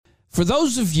For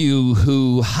those of you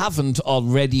who haven't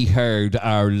already heard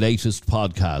our latest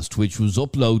podcast, which was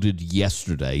uploaded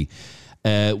yesterday,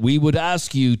 we would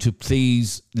ask you to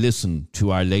please listen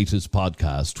to our latest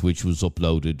podcast, which was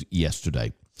uploaded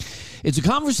yesterday. It's a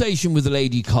conversation with a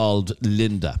lady called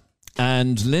Linda.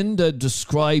 And Linda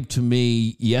described to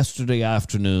me yesterday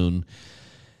afternoon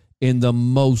in the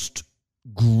most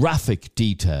graphic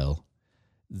detail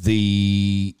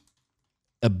the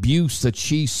abuse that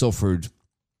she suffered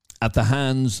at the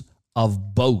hands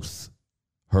of both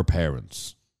her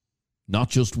parents. Not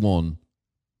just one,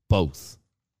 both.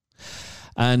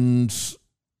 And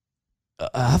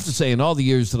I have to say, in all the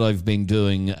years that I've been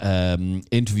doing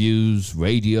interviews,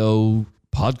 radio,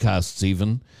 podcasts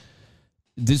even,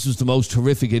 this was the most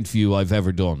horrific interview I've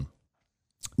ever done.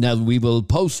 Now, we will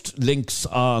post links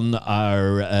on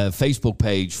our Facebook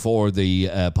page for the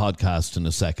podcast in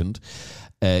a second.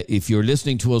 If you're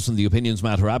listening to us on the Opinions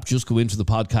Matter app, just go into the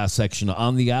podcast section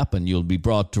on the app and you'll be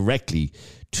brought directly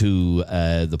to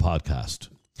the podcast.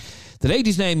 The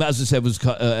lady's name, as I said,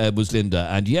 was Linda.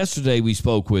 And yesterday we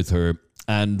spoke with her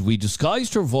and we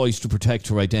disguised her voice to protect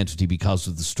her identity because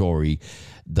of the story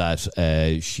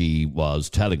that she was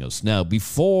telling us. Now,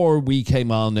 before we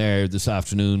came on air this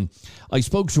afternoon, I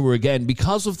spoke to her again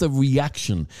because of the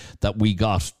reaction that we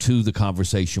got to the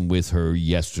conversation with her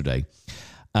yesterday.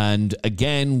 And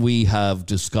again, we have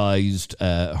disguised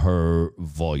her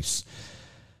voice.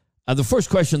 And the first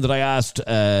question that I asked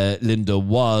Linda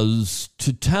was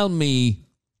to tell me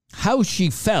how she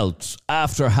felt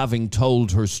after having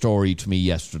told her story to me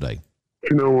yesterday.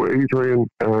 You know, Adrian,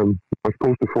 I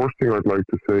suppose the first thing I'd like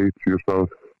to say to yourself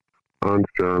and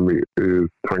Jeremy is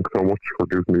thanks so much for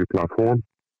giving me a platform.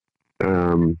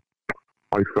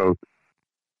 I felt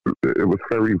it was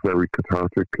very, very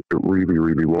cathartic. It really,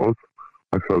 really was.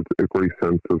 I felt a great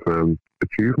sense of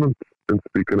achievement in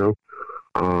speaking out,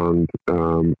 and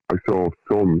I saw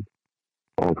some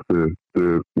of the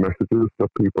messages that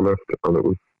people left, and it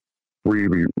was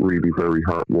really, really very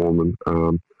heartwarming.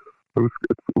 It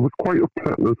was quite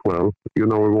upsetting as well. You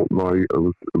know, I won't lie. It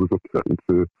was upsetting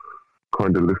to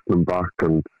kind of listen back,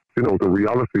 and you know, the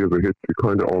reality of it hits you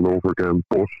kind of all over again.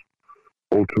 But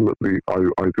ultimately,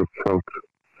 I just felt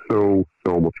so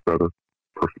much better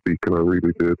for speaking. I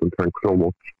really did, and thanks so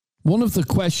much. One of the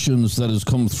questions that has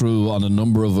come through on a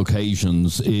number of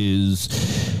occasions is,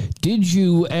 did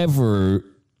you ever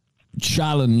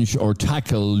challenge or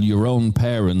tackle your own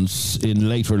parents in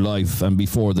later life and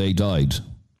before they died?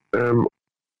 On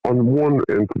one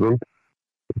incident,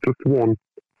 just one,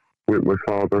 with my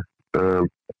father,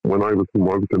 when I was in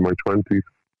my 20s,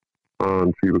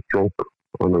 and he was drunk,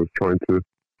 and I was trying to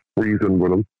reason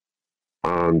with him,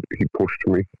 and he pushed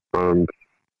me, and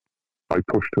I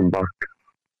pushed him back.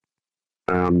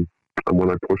 And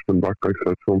when I pushed him back, I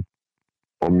said to him,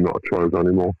 I'm not a child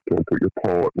anymore. Don't put your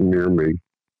paw near me.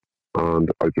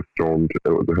 And I just stormed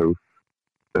out of the house.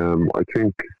 I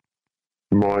think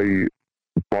my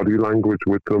body language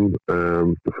with them,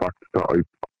 the fact that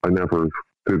I never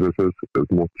visited as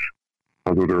much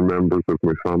as other members of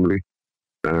my family,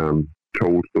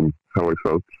 told them how I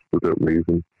felt without me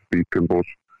even speaking. But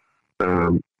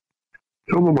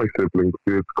some of my siblings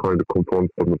did kind of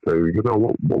confront them and say, you know,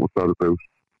 what was that about?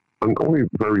 And only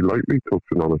very lightly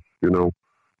touching on it, you know,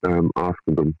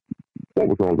 asking them, what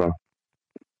was all that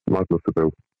madness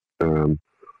about?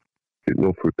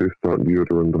 Enough with this, that, and the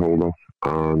other, and the whole lot.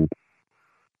 And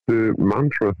the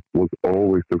mantra was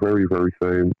always the very, very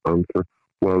same answer.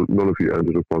 Well, none of you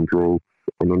ended up on drugs,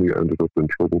 or none of you ended up in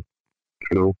trouble,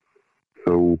 you know.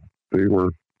 So they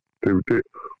were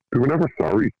never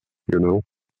sorry, you know.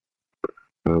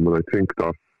 And I think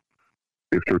that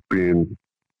if there'd been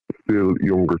still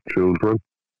younger children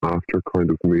after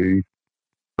kind of me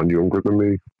and younger than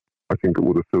me, I think it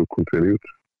would have still continued.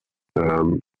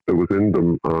 It was in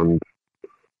them, and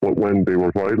when they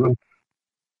were violent,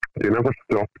 they never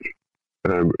stopped.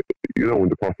 You know, in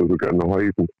the process of getting the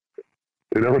hiding,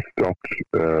 they never stopped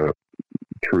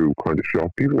through kind of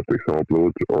shock. Even if they saw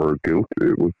blood or guilt,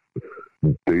 it was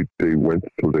they went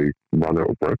till they ran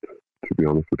out of breath, to be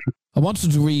honest with you. I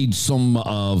wanted to read some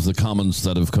of the comments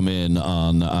that have come in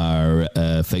on our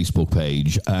Facebook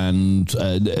page, and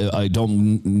I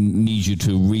don't need you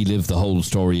to relive the whole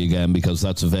story again because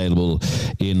that's available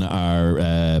in our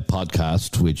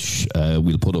podcast, which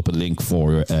we'll put up a link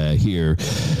for here.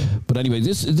 But anyway,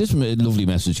 this lovely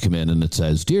message came in, and it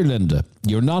says, "Dear Linda,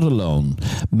 you're not alone.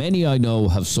 Many I know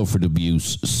have suffered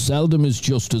abuse. Seldom is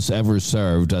justice ever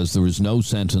served, as there is no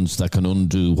sentence that can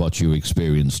undo what you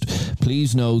experienced.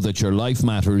 Please know that your life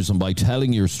matters, and by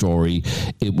telling your story,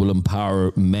 it will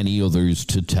empower many others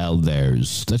to tell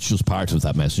theirs. That's just part of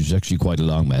that message. It's actually quite a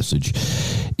long message.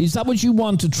 Is that what you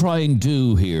want to try and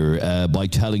do here by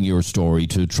telling your story,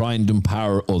 to try and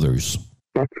empower others?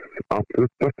 That's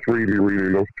absolute. That's really, really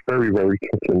lovely. Very, very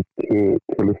touching to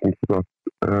listen to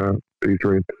that,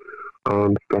 Adrian.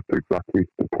 And that's exactly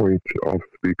the point of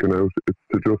speaking out. It's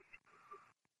to just,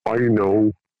 I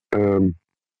know, and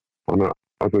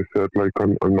as I said, like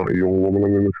I'm not a young woman.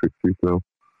 I'm in my 60s now.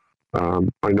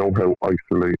 I know how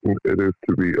isolating it is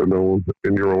to be alone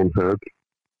in your own head.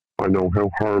 I know how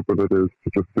horrible it is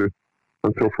to just sit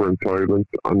and suffer in silence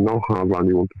and not have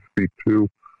anyone to speak to.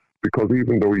 Because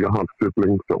even though you have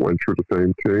siblings that went through the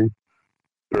same thing,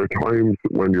 there are times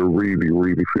when you really,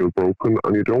 really feel broken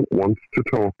and you don't want to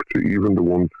talk to even the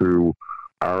ones who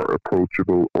are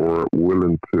approachable or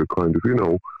willing to kind of,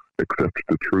 accept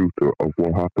the truth of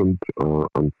what happened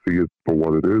and see it for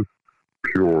what it is,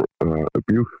 pure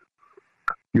abuse.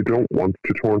 You don't want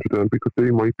to turn to them because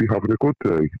they might be having a good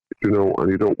day,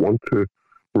 and you don't want to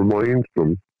remind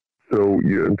them. So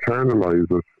you internalize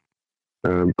it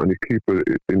and you keep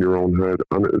it in your own head.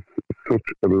 And it's such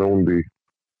a lonely,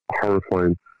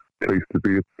 horrifying place to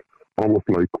be. It's almost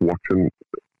like watching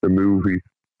a movie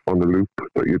on a loop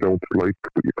that you don't like,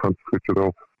 but you can't switch it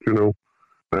off,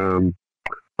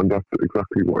 and that's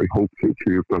exactly what I hope to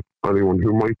achieve, that anyone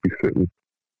who might be sitting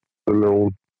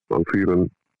alone and feeling,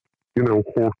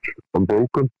 hurt and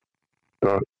broken,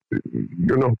 that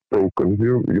you're not broken.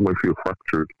 You might feel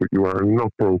fractured, but you are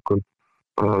not broken,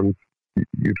 and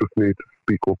you just need to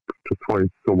speak up to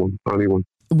find someone, anyone.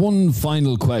 One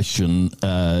final question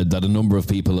that a number of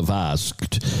people have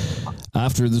asked.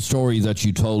 After the story that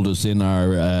you told us in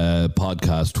our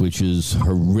podcast, which is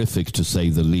horrific to say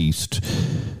the least,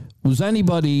 was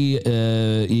anybody,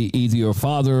 either your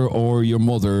father or your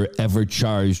mother, ever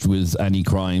charged with any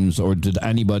crimes, or did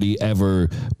anybody ever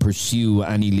pursue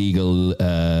any legal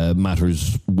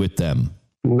matters with them?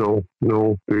 No,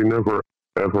 they never,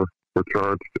 ever were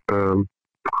charged.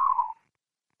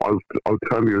 I'll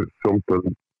tell you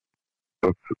something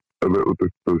that's a little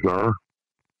bit bizarre.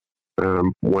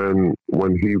 When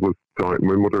he was dying,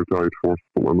 my mother died first,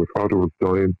 but when my father was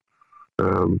dying,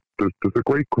 there's a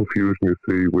great confusion you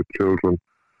see with children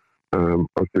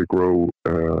as they grow,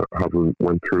 having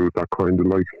went through that kind of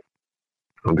life.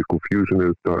 And the confusion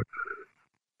is that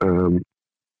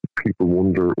people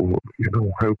wonder,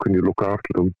 how can you look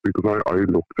after them? Because I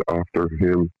looked after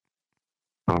him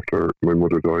after my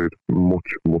mother died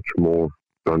much, much more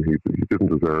than he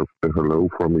didn't deserve a hello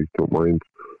from me. Don't mind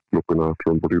looking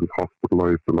after him, but he was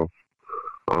hospitalised a lot.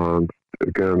 And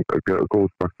again, it goes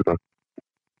back to that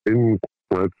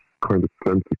inbred kind of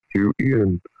sense of duty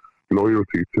and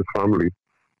loyalty to family.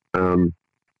 And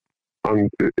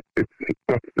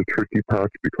that's the tricky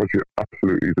part, because you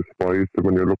absolutely despise them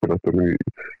when you're looking at them, and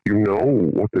you know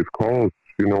what they've caused.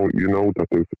 You know that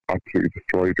they've absolutely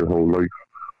destroyed your whole life,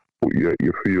 but yet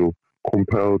you feel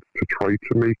compelled to try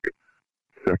to make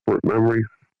separate memories.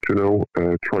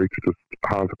 Try to just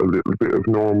have a little bit of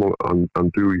normal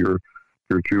and do your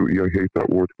duty. I hate that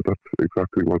word, but that's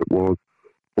exactly what it was.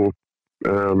 But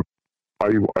I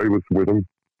was with him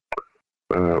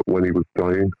when he was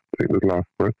dying, taking his last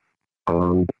breath,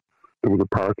 and there was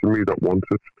a part of me that wanted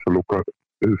to look at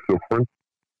his suffering,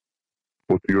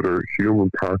 but the other human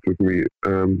part of me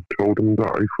told him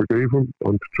that I forgave him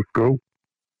and to just go.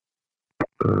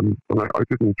 And I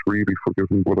didn't really forgive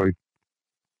him, but I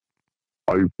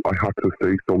had to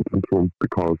say something to him,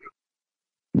 because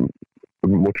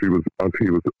he was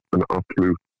an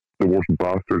absolute, the worst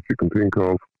bastard you can think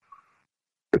of.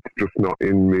 It's just not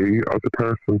in me as a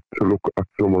person to look at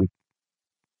someone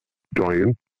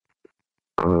dying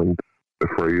and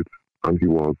afraid, and he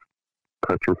was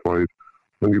petrified,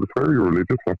 and he was very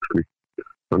religious actually,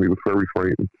 and he was very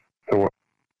frightened. So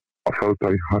I felt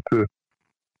I had to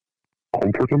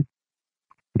comfort him.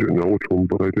 I didn't know it to him,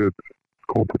 but I did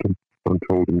comfort him and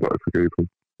told him that I forgave him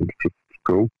and to just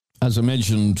go. As I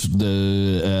mentioned,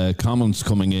 the comments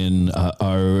coming in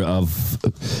are of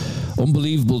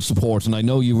unbelievable support, and I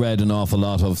know you read an awful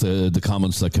lot of the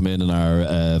comments that come in our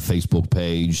Facebook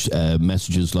page.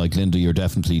 Messages like, Linda, you're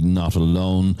definitely not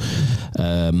alone.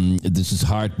 This is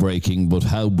heartbreaking, but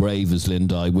how brave is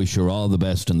Linda? I wish her all the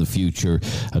best in the future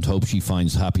and hope she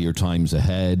finds happier times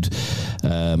ahead.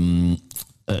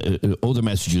 Other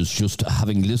messages, just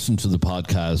having listened to the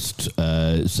podcast,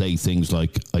 say things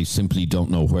like, I simply don't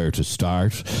know where to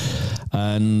start.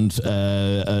 And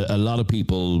a lot of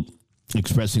people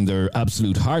expressing their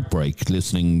absolute heartbreak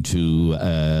listening to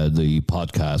the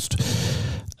podcast.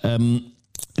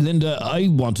 Linda, I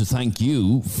want to thank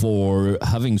you for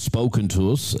having spoken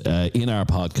to us in our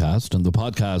podcast, and the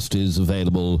podcast is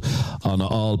available on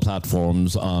all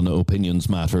platforms on Opinions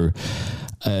Matter.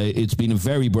 It's been a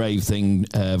very brave thing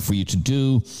for you to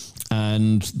do,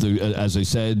 and as I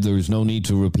said, there's no need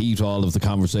to repeat all of the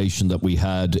conversation that we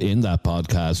had in that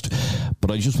podcast,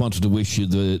 but I just wanted to wish you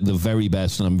the very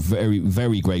best, and I'm very,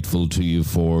 very grateful to you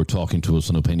for talking to us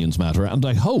on Opinions Matter, and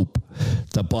I hope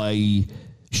that by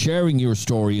sharing your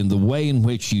story in the way in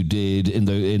which you did, in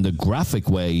the graphic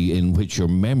way in which your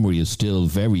memory is still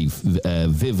very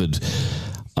vivid,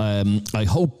 I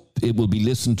hope it will be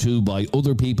listened to by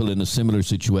other people in a similar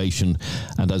situation.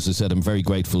 And as I said, I'm very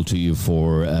grateful to you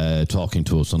for talking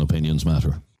to us on Opinions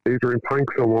Matter. Adrian,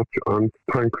 thanks so much, and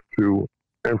thanks to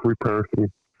every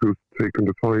person who's taken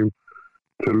the time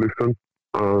to listen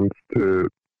and to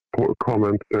put a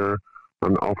comment there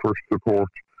and offer support.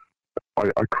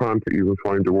 I can't even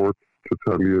find the words to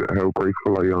tell you how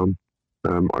grateful I am.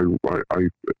 I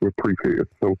appreciate it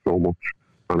so much,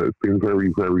 and it's been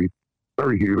very, very,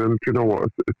 very healing. Do you know what?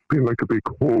 It's been like a big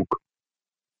hug.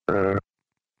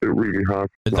 It really has.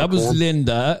 That was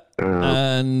Linda,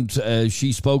 and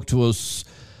she spoke to us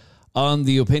on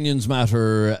the Opinions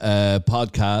Matter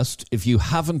podcast. If you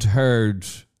haven't heard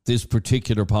this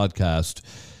particular podcast,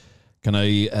 can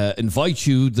I invite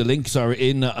you? The links are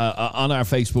in on our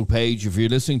Facebook page. If you're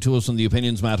listening to us on the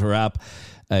Opinions Matter app,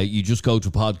 you just go to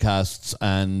podcasts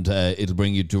and it'll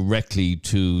bring you directly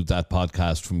to that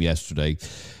podcast from yesterday.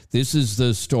 This is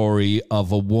the story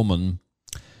of a woman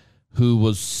who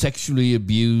was sexually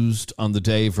abused on the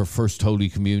day of her first Holy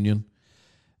Communion,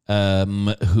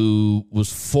 who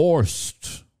was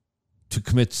forced to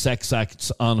commit sex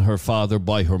acts on her father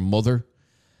by her mother.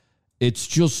 It's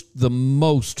just the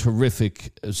most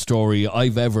horrific story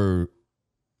I've ever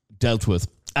dealt with.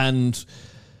 And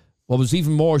what was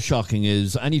even more shocking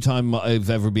is anytime I've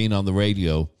ever been on the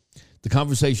radio, the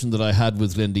conversation that I had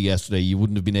with Linda yesterday, you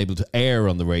wouldn't have been able to air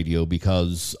on the radio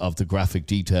because of the graphic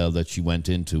detail that she went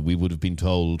into. We would have been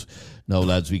told, no,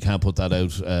 lads, we can't put that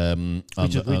out on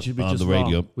the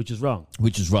radio. Which is wrong.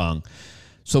 Which is wrong.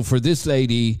 So for this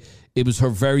lady, it was her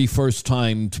very first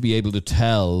time to be able to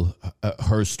tell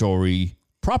her story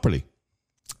properly.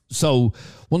 So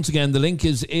once again, the link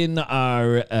is in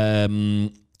our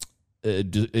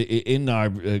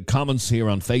comments here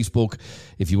on Facebook.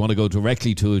 If you want to go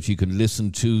directly to it, you can listen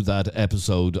to that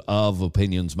episode of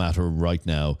Opinions Matter right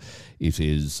now. It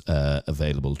is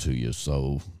available to you.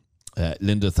 So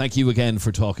Linda, thank you again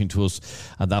for talking to us.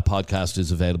 And that podcast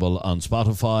is available on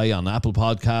Spotify, on Apple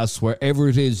Podcasts, wherever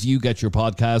it is you get your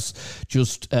podcasts.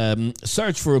 Just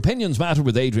search for Opinions Matter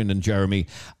with Adrian and Jeremy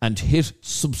and hit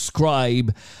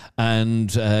subscribe,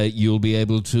 and you'll be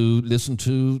able to listen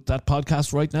to that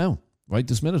podcast right now, right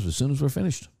this minute, as soon as we're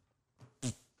finished.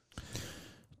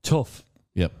 Tough.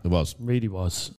 Yep, it was. Really was.